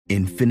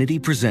Infinity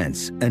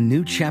presents a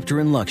new chapter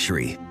in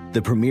luxury,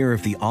 the premiere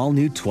of the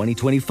all-new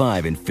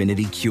 2025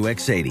 Infinity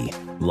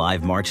QX80,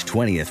 live March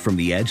 20th from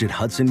the Edge at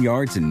Hudson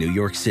Yards in New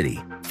York City,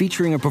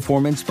 featuring a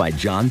performance by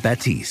John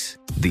Batiste.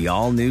 The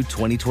all-new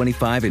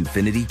 2025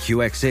 Infinity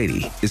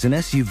QX80 is an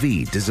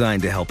SUV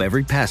designed to help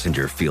every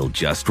passenger feel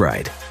just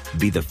right.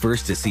 Be the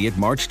first to see it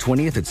March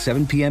 20th at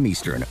 7 p.m.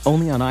 Eastern,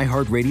 only on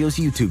iHeartRadio's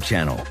YouTube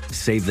channel.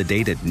 Save the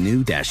date at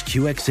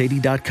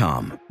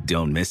new-QX80.com.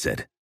 Don't miss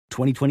it.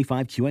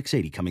 2025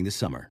 QX80 coming this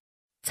summer.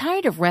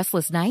 Tired of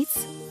restless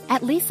nights?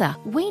 At Leesa,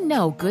 we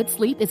know good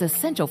sleep is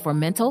essential for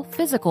mental,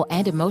 physical,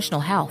 and emotional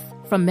health.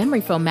 From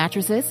memory foam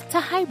mattresses to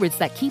hybrids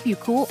that keep you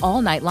cool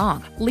all night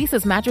long,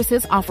 Leesa's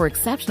mattresses offer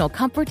exceptional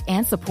comfort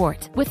and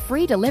support with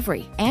free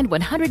delivery and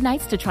 100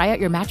 nights to try out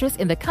your mattress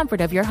in the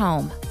comfort of your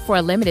home. For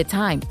a limited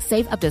time,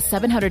 save up to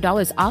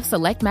 $700 off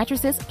select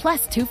mattresses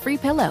plus 2 free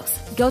pillows.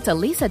 Go to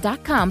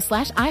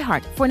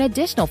leesa.com/iHeart for an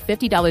additional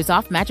 $50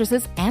 off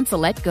mattresses and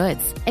select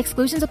goods.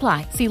 Exclusions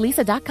apply. See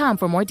leesa.com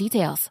for more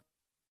details.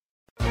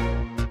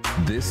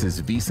 This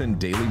is VSiN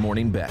Daily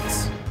Morning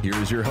Bets. Here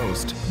is your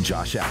host,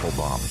 Josh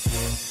Applebaum.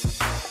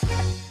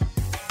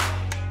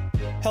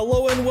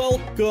 Hello and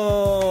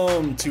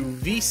welcome to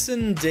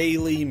VSiN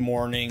Daily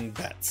Morning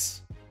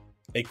Bets,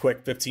 a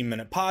quick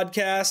 15-minute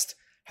podcast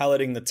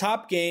highlighting the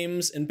top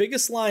games and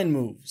biggest line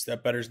moves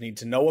that bettors need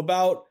to know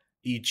about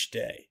each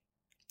day.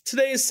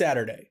 Today is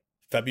Saturday,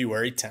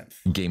 February 10th.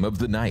 Game of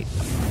the night.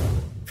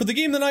 For the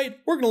game of the night,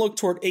 we're going to look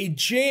toward a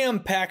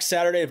jam-packed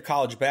Saturday of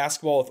college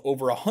basketball with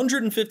over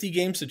 150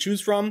 games to choose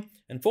from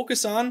and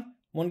focus on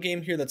one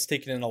game here that's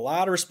taken in a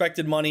lot of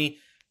respected money.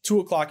 2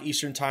 o'clock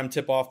Eastern time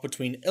tip-off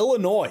between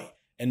Illinois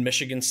and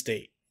Michigan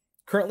State.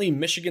 Currently,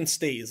 Michigan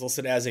State is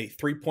listed as a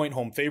 3-point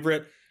home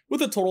favorite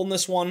with a total in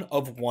this one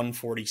of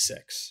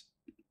 146.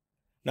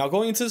 Now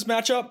going into this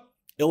matchup,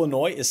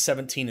 Illinois is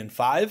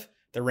 17-5.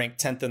 They're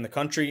ranked 10th in the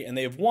country, and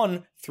they have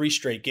won 3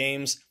 straight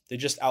games. They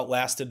just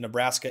outlasted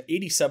Nebraska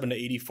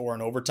 87-84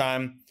 in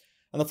overtime.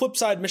 On the flip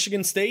side,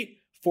 Michigan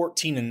State,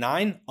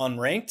 14-9,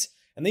 unranked,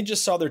 and they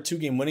just saw their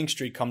 2-game winning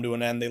streak come to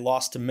an end. They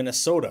lost to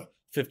Minnesota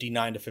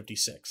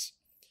 59-56.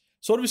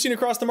 So what have we seen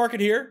across the market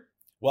here?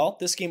 Well,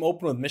 this game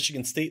opened with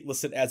Michigan State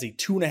listed as a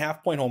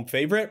 2.5-point home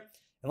favorite.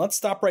 And let's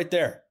stop right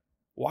there.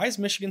 Why is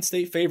Michigan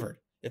State favored?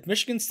 If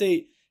Michigan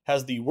State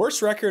has the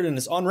worst record and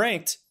is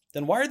unranked,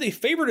 then why are they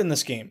favored in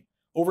this game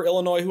over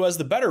Illinois, who has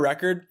the better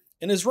record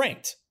and is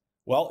ranked?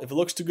 Well, if it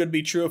looks too good to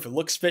be true, if it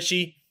looks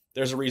fishy,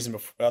 there's a reason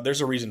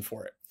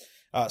for it.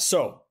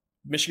 So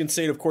Michigan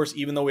State, of course,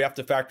 even though we have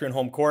to factor in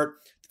home court,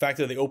 the fact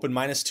that they open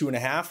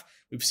 -2.5,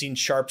 we've seen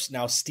sharps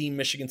now steam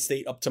Michigan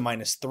State up to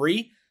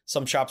 -3.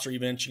 Some shops are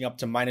even inching up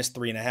to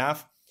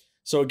 -3.5.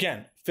 So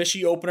again,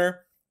 fishy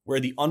opener where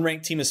the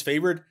unranked team is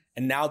favored,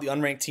 and now the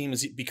unranked team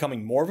is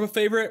becoming more of a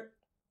favorite.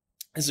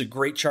 This is a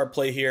great sharp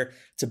play here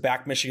to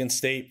back Michigan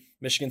State.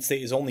 Michigan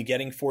State is only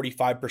getting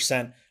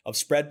 45% of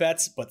spread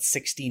bets, but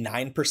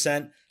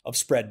 69% of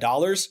spread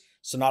dollars.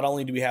 So not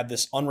only do we have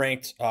this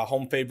unranked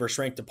home favorite versus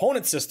ranked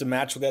opponent system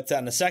match, we'll get to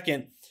that in a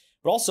second,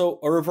 but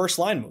also a reverse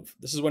line move.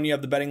 This is when you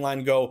have the betting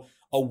line go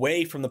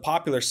away from the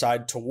popular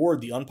side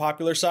toward the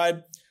unpopular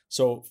side.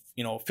 So,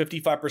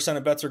 55%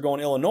 of bets are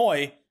going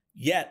Illinois,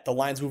 yet the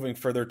line's moving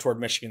further toward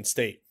Michigan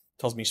State.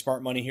 Tells me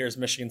smart money here is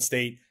Michigan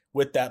State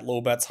with that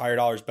low bets, higher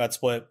dollars bet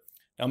split.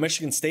 Now,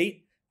 Michigan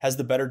State has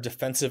the better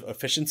defensive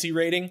efficiency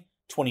rating,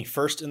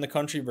 21st in the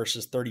country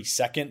versus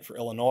 32nd for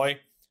Illinois.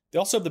 They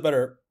also have the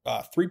better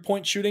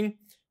 3-point shooting,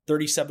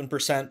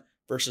 37%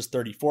 versus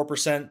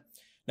 34%.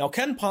 Now,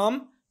 Ken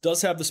Pom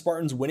does have the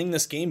Spartans winning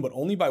this game, but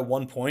only by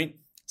 1 point,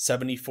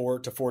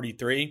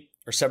 74-43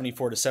 or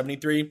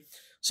 74-73.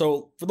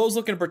 So for those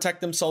looking to protect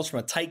themselves from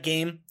a tight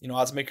game,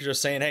 odds makers are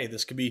saying, hey,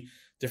 this could be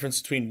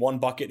difference between one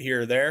bucket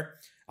here or there.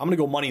 I'm going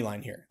to go money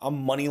line here.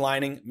 I'm money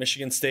lining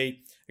Michigan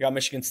State. I got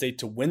Michigan State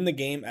to win the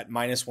game at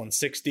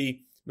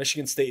 -160.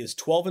 Michigan State is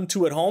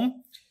 12-2 at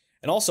home.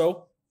 And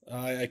also,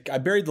 I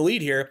buried the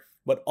lead here,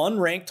 but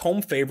unranked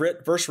home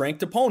favorite versus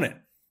ranked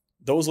opponent.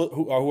 Those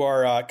who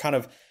are kind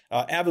of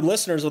avid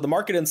listeners of the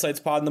Market Insights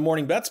pod and the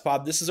Morning Bets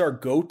pod, this is our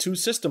go-to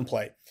system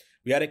play.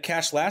 We had it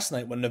cash last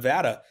night when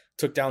Nevada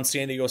took down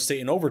San Diego State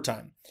in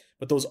overtime.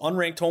 But those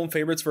unranked home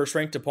favorites versus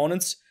ranked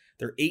opponents,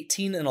 they're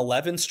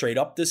 18-11 straight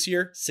up this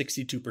year,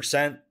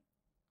 62%.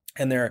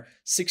 And they're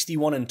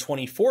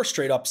 61-24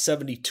 straight up,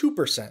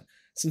 72%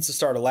 since the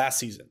start of last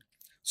season.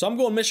 So I'm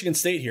going Michigan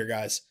State here,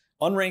 guys.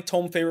 Unranked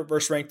home favorite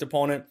versus ranked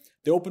opponent.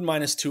 They open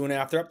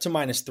 -2.5. They're up to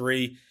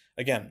 -3.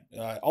 Again,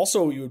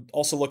 also you would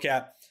also look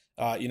at,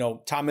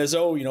 Tom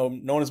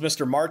Izzo, known as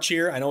Mr. March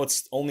here. I know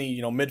it's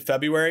only,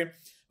 mid-February.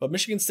 But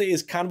Michigan State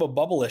is kind of a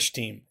bubble-ish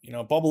team,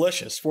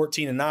 bubblicious,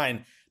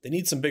 14-9. They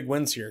need some big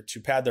wins here to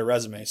pad their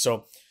resume.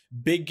 So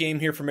big game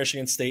here for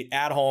Michigan State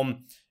at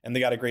home, and they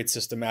got a great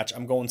system match.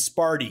 I'm going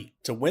Sparty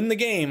to win the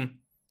game.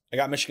 I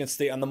got Michigan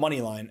State on the money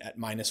line at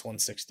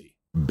 -160.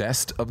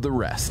 Best of the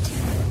rest.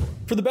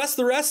 For the best of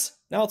the rest,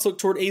 now let's look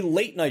toward a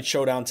late night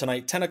showdown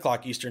tonight, 10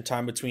 o'clock Eastern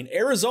time between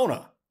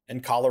Arizona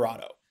and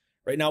Colorado.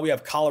 Right now we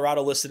have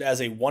Colorado listed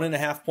as a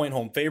 1.5 point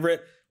home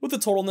favorite with a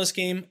total in this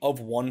game of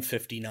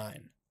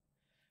 159.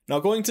 Now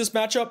going to this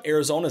matchup,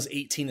 Arizona is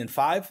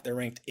 18-5. They're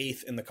ranked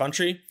 8th in the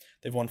country.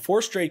 They've won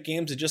 4 straight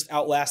games. They just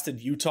outlasted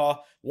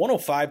Utah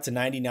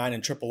 105-99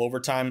 in triple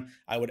overtime.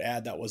 I would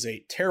add that was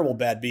a terrible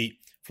bad beat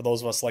for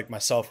those of us like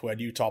myself who had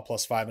Utah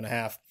plus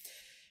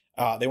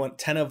 5.5. They went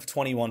 10 of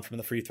 21 from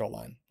the free throw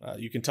line.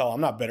 You can tell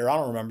I'm not bitter. I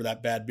don't remember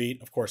that bad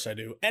beat. Of course I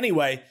do.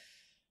 Anyway,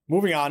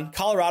 moving on.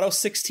 Colorado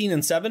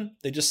 16-7.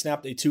 They just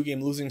snapped a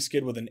 2-game losing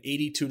skid with an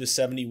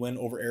 82-70 win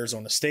over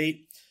Arizona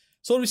State.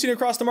 So what have we seen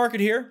across the market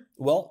here?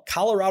 Well,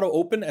 Colorado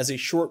opened as a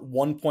short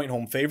 1-point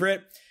home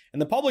favorite.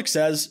 And the public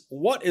says,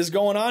 what is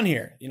going on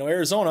here?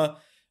 Arizona,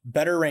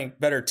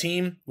 better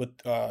team with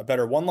a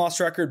better one-loss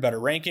record, better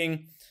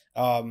ranking.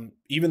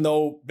 Even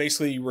though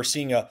basically we're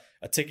seeing a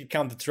ticket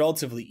count that's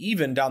relatively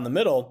even down the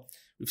middle,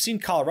 we've seen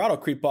Colorado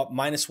creep up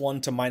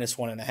 -1 to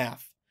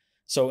 -1.5.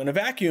 So in a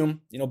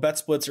vacuum, bet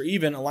splits are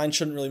even, a line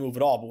shouldn't really move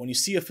at all. But when you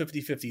see a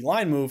 50-50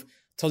 line move, it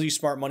tells you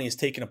smart money is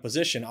taking a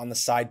position on the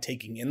side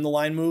taking in the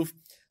line move.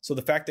 So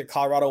the fact that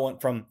Colorado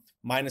went from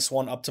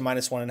 -1 up to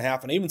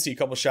 -1.5, and I even see a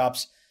couple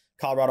shops,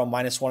 Colorado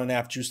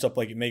 -1.5 juiced up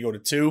like it may go to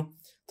 2,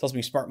 tells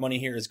me smart money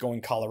here is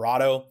going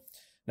Colorado.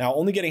 Now,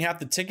 only getting half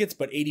the tickets,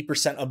 but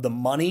 80% of the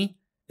money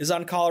is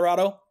on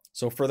Colorado.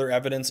 So further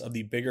evidence of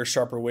the bigger,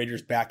 sharper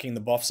wagers backing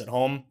the Buffs at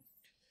home.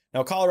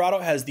 Now, Colorado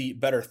has the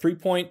better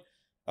three-point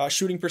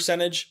shooting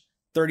percentage,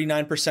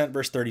 39%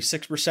 versus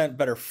 36%.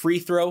 Better free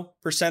throw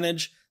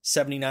percentage,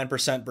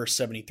 79% versus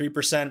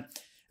 73%.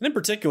 And in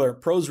particular,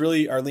 pros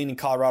really are leaning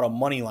Colorado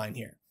money line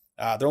here.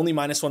 They're only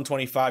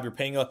 -125. You're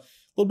paying a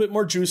little bit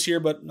more juice here,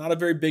 but not a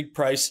very big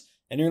price.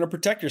 And you're going to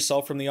protect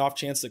yourself from the off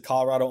chance that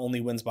Colorado only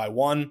wins by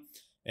 1.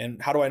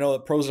 And how do I know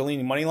that pros are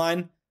leaning money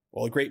line?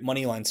 Well, a great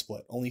money line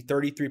split. Only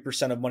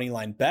 33% of money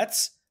line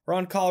bets are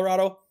on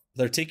Colorado.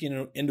 They're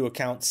taking into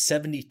account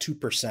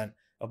 72%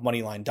 of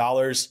money line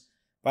dollars.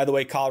 By the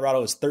way,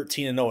 Colorado is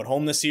 13-0 at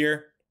home this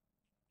year.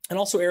 And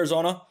also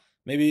Arizona.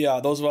 Maybe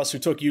those of us who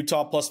took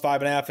Utah plus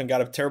 5.5 and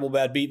got a terrible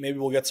bad beat, maybe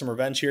we'll get some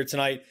revenge here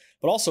tonight.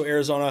 But also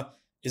Arizona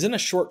is in a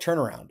short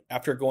turnaround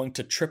after going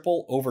to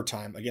triple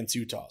overtime against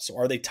Utah. So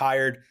are they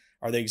tired?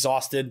 Are they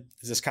exhausted?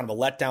 Is this kind of a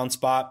letdown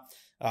spot?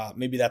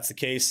 Maybe that's the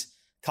case.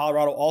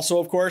 Colorado also,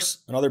 of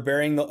course, another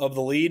bearing of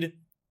the lead.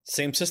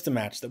 Same system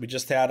match that we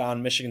just had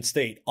on Michigan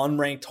State.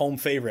 Unranked home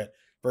favorite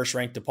versus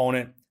ranked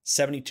opponent.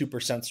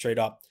 72% straight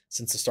up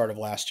since the start of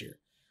last year.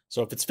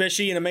 So if it's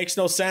fishy and it makes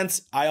no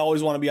sense, I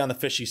always want to be on the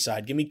fishy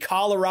side. Give me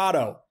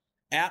Colorado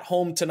at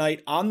home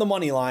tonight on the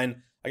money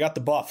line. I got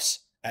the Buffs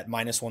at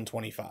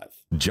 -125.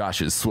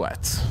 Josh's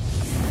Sweats.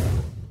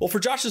 Well, for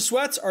Josh's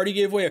Sweats, I already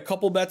gave away a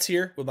couple bets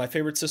here with my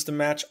favorite system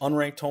match,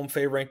 unranked home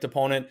favorite, ranked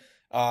opponent.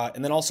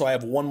 And then also I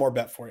have one more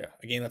bet for you.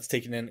 A game that's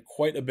taken in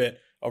quite a bit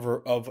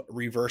of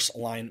reverse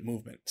line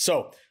movement.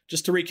 So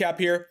just to recap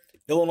here,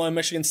 Illinois,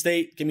 Michigan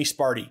State, give me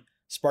Sparty.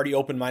 Sparty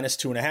open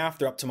 -2.5.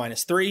 They're up to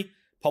 -3.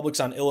 Public's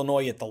on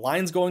Illinois, yet the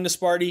line's going to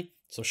Sparty.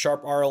 So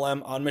sharp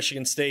RLM on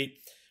Michigan State.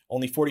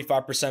 Only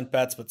 45%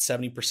 bets, but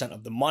 70%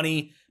 of the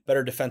money.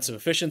 Better defensive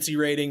efficiency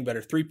rating,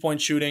 better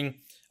three-point shooting.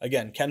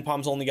 Again, Ken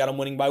Palm's only got them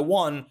winning by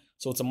 1,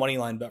 so it's a money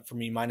line bet for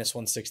me,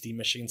 -160.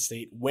 Michigan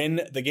State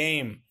win the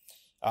game.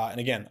 And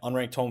again,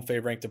 unranked home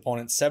favorite, ranked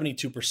opponent,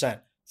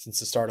 72% since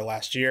the start of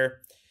last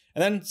year.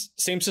 And then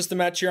same system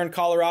match here on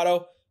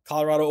Colorado.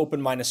 Colorado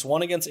opened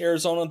 -1 against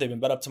Arizona. They've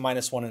been bet up to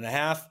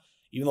 -1.5.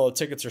 Even though the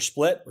tickets are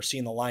split, we're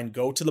seeing the line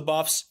go to the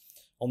Buffs.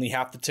 Only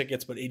half the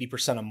tickets, but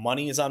 80% of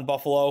money is on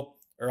Buffalo,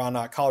 or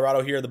on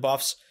Colorado here, the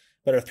Buffs.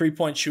 Better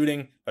three-point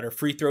shooting, better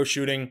free throw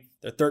shooting.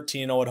 They're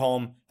 13-0 at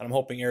home, and I'm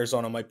hoping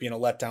Arizona might be in a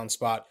letdown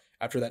spot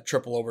after that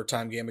triple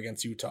overtime game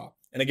against Utah.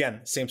 And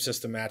again, same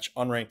system match,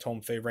 unranked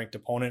home favorite, ranked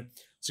opponent.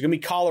 So give me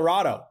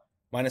Colorado,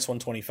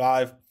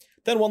 -125.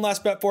 Then one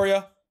last bet for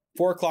you.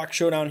 4 o'clock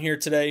showdown here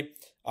today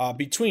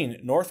between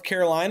North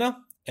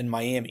Carolina and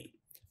Miami.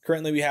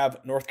 Currently, we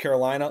have North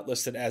Carolina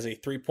listed as a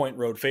 3-point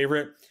road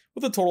favorite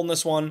with a total in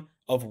this one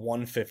of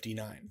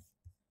 159.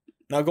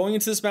 Now, going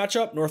into this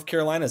matchup, North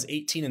Carolina is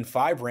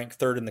 18-5, ranked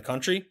 3rd in the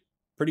country.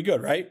 Pretty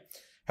good, right?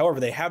 However,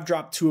 they have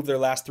dropped 2 of their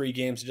last 3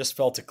 games. It just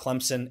fell to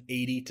Clemson,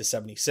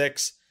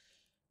 80-76.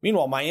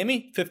 Meanwhile,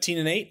 Miami,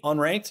 15-8,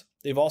 unranked.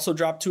 They've also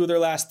dropped 2 of their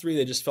last 3.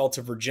 They just fell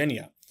to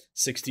Virginia,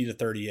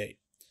 60-38.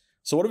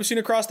 So what have we seen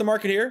across the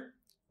market here?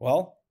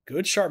 Well,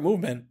 good sharp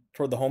movement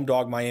toward the home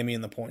dog Miami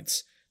in the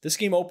points. This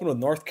game opened with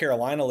North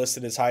Carolina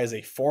listed as high as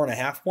a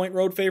 4.5-point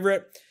road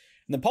favorite.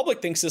 And the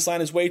public thinks this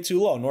line is way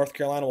too low. North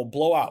Carolina will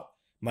blow out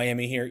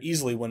Miami here,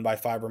 easily win by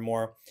 5 or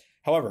more.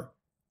 However,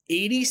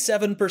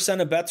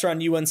 87% of bets are on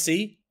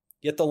UNC,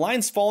 yet the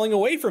line's falling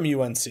away from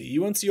UNC.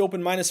 UNC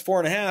opened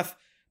 -4.5.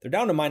 They're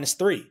down to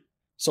 -3.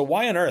 So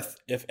why on earth,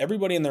 if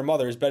everybody and their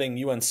mother is betting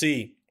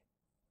UNC,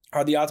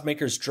 are the odds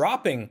makers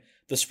dropping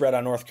the spread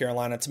on North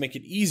Carolina to make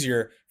it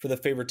easier for the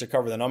favorite to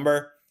cover the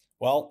number?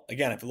 Well,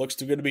 again, if it looks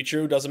too good to be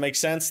true, doesn't make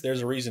sense,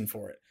 there's a reason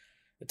for it.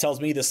 It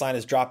tells me this line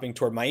is dropping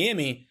toward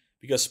Miami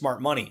because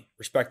smart money,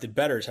 respected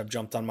bettors have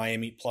jumped on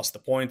Miami plus the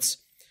points.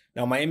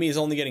 Now, Miami is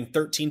only getting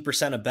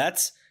 13% of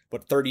bets,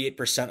 but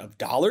 38% of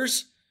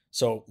dollars.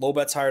 So low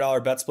bets, higher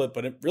dollar bet split.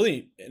 But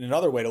really, in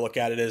another way to look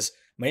at it is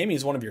Miami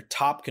is one of your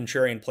top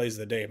contrarian plays of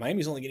the day.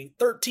 Miami's only getting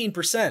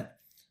 13%.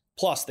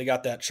 Plus, they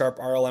got that sharp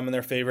RLM in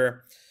their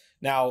favor.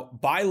 Now,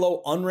 buy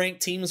low unranked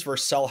teams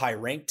versus sell high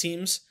ranked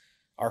teams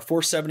are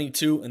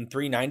 472 and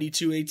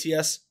 392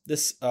 ATS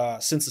this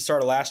since the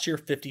start of last year,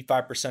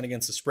 55%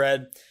 against the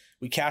spread.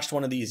 We cashed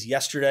one of these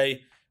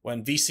yesterday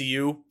when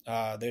VCU,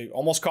 they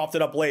almost coughed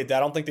it up late. I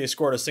don't think they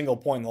scored a single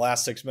point in the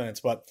last 6 minutes,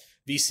 but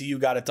VCU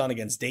got it done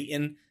against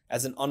Dayton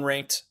as an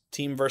unranked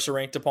team versus a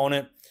ranked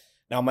opponent.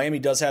 Now, Miami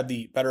does have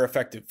the better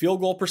effective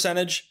field goal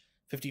percentage,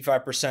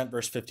 55%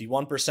 versus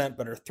 51%,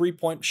 better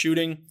three-point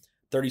shooting,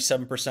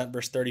 37%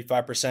 versus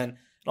 35%. And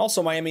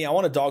also Miami, I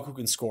want a dog who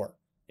can score.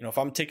 You know, if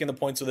I'm taking the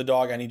points with a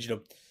dog, I need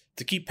you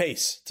to keep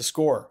pace, to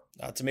score,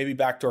 to maybe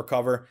backdoor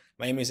cover.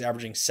 Miami is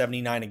averaging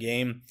 79 a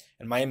game,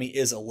 and Miami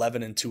is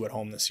 11-2 at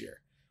home this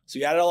year. So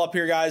you add it all up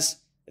here, guys.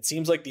 It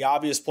seems like the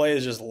obvious play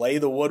is just lay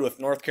the wood with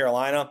North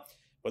Carolina.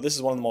 But this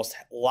is one of the most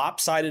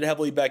lopsided,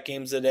 heavily bet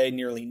games of the day.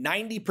 Nearly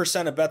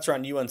 90% of bets are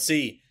on UNC,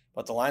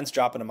 but the line's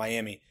dropping to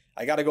Miami.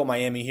 I got to go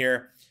Miami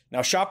here.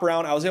 Now, shop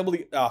around. I was able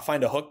to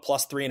find a hook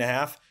plus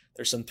 3.5.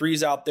 There's some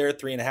threes out there,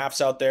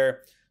 3.5s out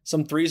there.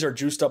 Some threes are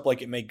juiced up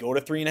like it may go to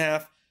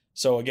 3.5.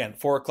 So again,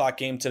 4 o'clock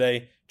game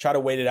today. Try to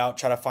wait it out.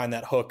 Try to find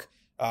that hook,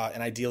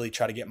 and ideally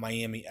try to get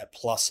Miami at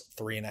plus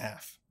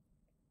 3.5.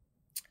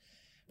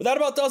 But that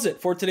about does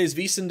it for today's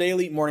VSiN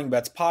Daily Morning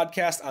Bets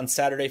podcast on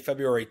Saturday,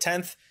 February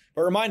 10th.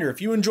 But reminder,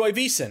 if you enjoy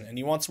VSiN and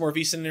you want some more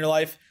VSiN in your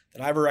life,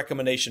 then I have a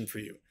recommendation for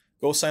you.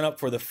 Go sign up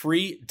for the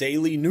free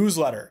daily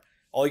newsletter.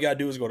 All you got to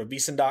do is go to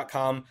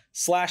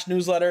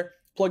VSiN.com/newsletter,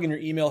 plug in your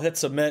email, hit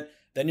submit.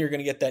 Then you're going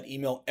to get that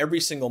email every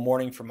single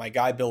morning from my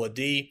guy, Bill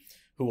D,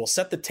 who will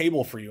set the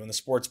table for you in the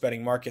sports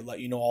betting market, let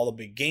you know all the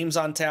big games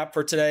on tap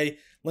for today,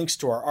 links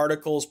to our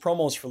articles,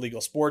 promos for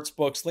legal sports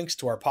books, links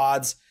to our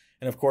pods.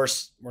 And of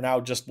course, we're now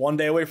just one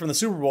day away from the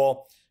Super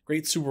Bowl.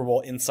 Great Super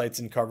Bowl insights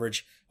and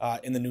coverage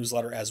in the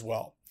newsletter as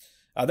well.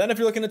 Then if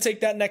you're looking to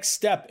take that next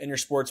step in your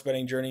sports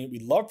betting journey,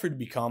 we'd love for you to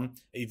become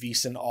a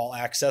VSiN All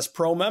Access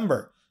Pro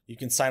member. You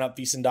can sign up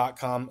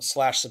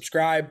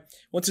VSiN.com/subscribe.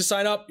 Once you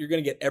sign up, you're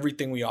going to get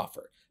everything we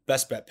offer.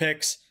 Best bet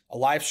picks, a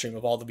live stream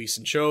of all the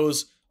VSiN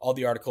shows, all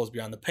the articles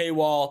beyond the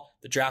paywall,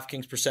 the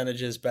DraftKings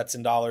percentages, bets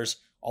and dollars,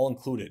 all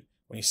included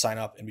when you sign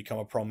up and become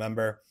a pro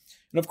member.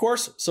 And of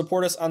course,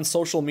 support us on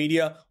social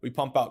media. We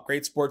pump out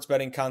great sports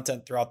betting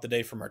content throughout the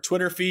day from our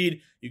Twitter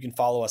feed. You can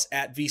follow us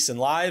at VSiN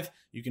Live.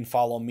 You can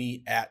follow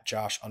me at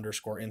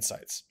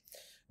Josh_insights.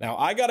 Now,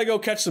 I got to go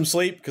catch some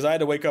sleep because I had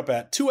to wake up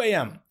at 2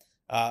 a.m.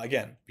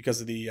 Again, because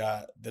of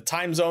the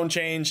time zone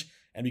change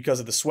and because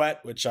of the sweat,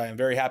 which I am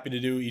very happy to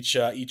do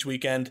each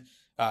weekend.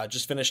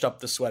 Just finished up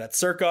the sweat at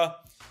Circa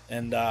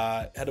and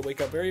had to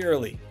wake up very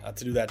early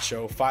to do that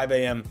show, 5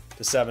 a.m.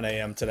 to 7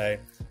 a.m. today,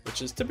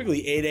 which is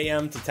typically 8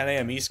 a.m. to 10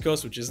 a.m. East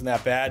Coast, which isn't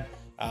that bad.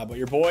 But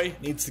your boy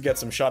needs to get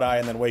some shut-eye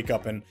and then wake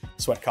up and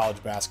sweat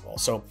college basketball.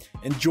 So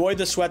enjoy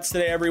the sweats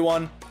today,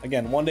 everyone.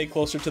 Again, one day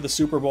closer to the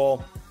Super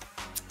Bowl.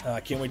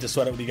 Can't wait to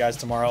sweat it with you guys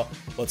tomorrow.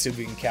 Let's see if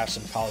we can catch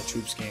some college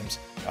hoops games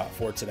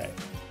for today.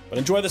 But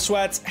enjoy the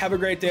sweats. Have a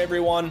great day,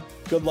 everyone.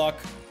 Good luck.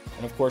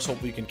 And, of course,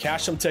 hopefully you can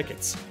cash some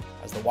tickets.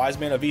 As the wise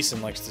man of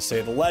VSiN likes to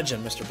say, the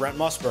legend, Mr. Brent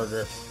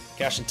Musburger,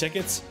 cashing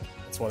tickets,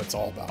 that's what it's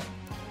all about.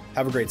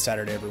 Have a great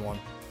Saturday, everyone.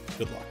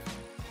 Good luck.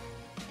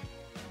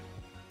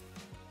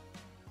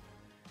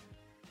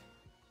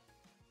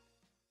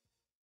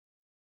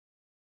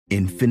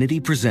 Infinity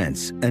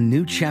presents a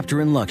new chapter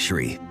in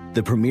luxury,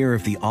 the premiere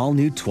of the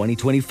all-new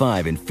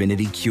 2025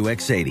 Infinity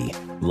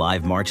QX80,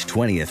 live March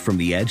 20th from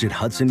the Edge at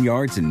Hudson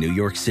Yards in New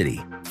York City,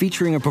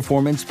 featuring a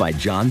performance by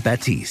John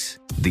Batiste.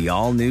 The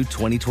all-new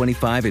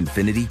 2025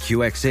 Infinity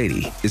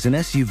QX80 is an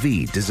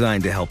SUV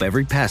designed to help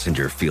every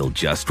passenger feel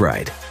just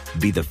right.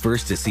 Be the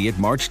first to see it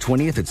March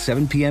 20th at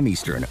 7 p.m.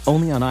 Eastern,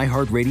 only on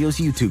iHeartRadio's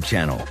YouTube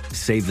channel.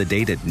 Save the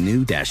date at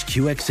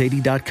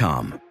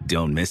new-QX80.com.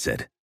 Don't miss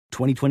it.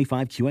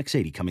 2025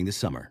 QX80 coming this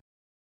summer.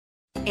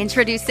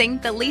 Introducing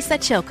the Lisa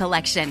Chill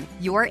Collection,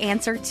 your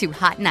answer to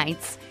hot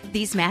nights.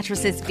 These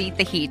mattresses beat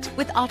the heat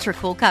with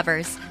ultra-cool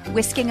covers,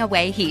 whisking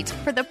away heat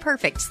for the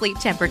perfect sleep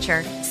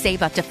temperature.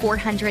 Save up to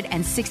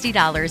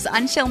 $460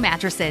 on Chill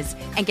mattresses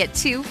and get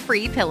 2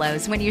 free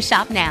pillows when you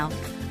shop now.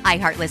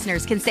 iHeart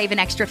listeners can save an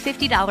extra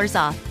 $50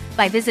 off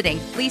by visiting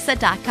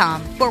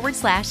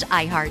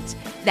lisa.com/iHeart.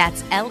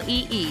 That's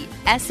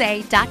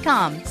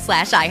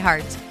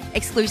LEESA.com/iHeart.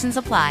 Exclusions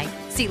apply.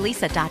 See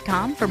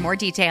lisa.com for more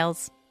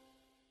details.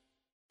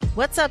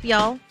 What's up,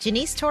 y'all?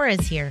 Janice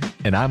Torres here.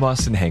 And I'm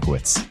Austin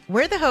Hankwitz.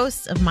 We're the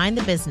hosts of Mind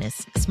the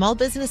Business, Small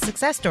Business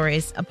Success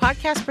Stories, a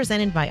podcast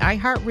presented by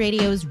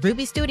iHeartRadio's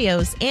Ruby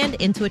Studios and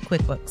Intuit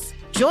QuickBooks.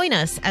 Join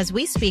us as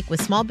we speak with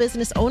small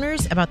business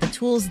owners about the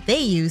tools they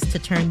use to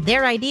turn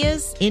their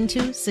ideas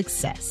into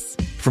success.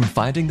 From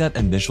finding that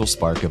initial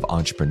spark of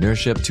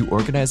entrepreneurship to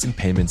organizing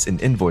payments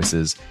and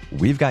invoices,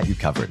 we've got you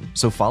covered.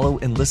 So follow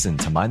and listen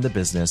to Mind the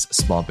Business,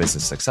 Small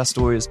Business Success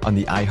Stories on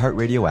the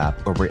iHeartRadio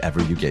app or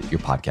wherever you get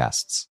your podcasts.